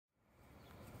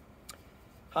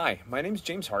Hi, my name is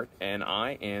James Hart, and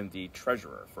I am the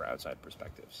treasurer for Outside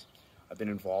Perspectives. I've been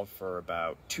involved for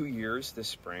about 2 years this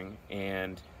spring,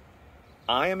 and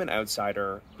I am an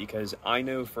outsider because I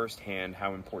know firsthand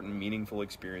how important meaningful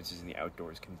experiences in the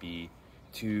outdoors can be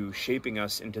to shaping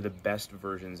us into the best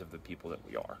versions of the people that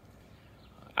we are.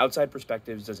 Outside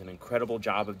Perspectives does an incredible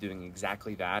job of doing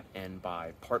exactly that, and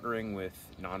by partnering with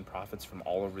nonprofits from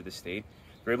all over the state,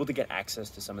 they're able to get access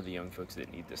to some of the young folks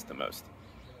that need this the most.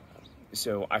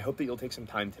 So I hope that you'll take some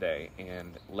time today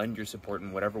and lend your support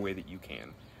in whatever way that you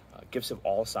can. Gifts of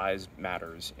all size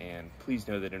matters, and please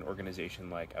know that an organization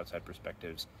like Outside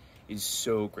Perspectives is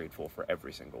so grateful for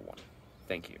every single one.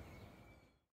 Thank you.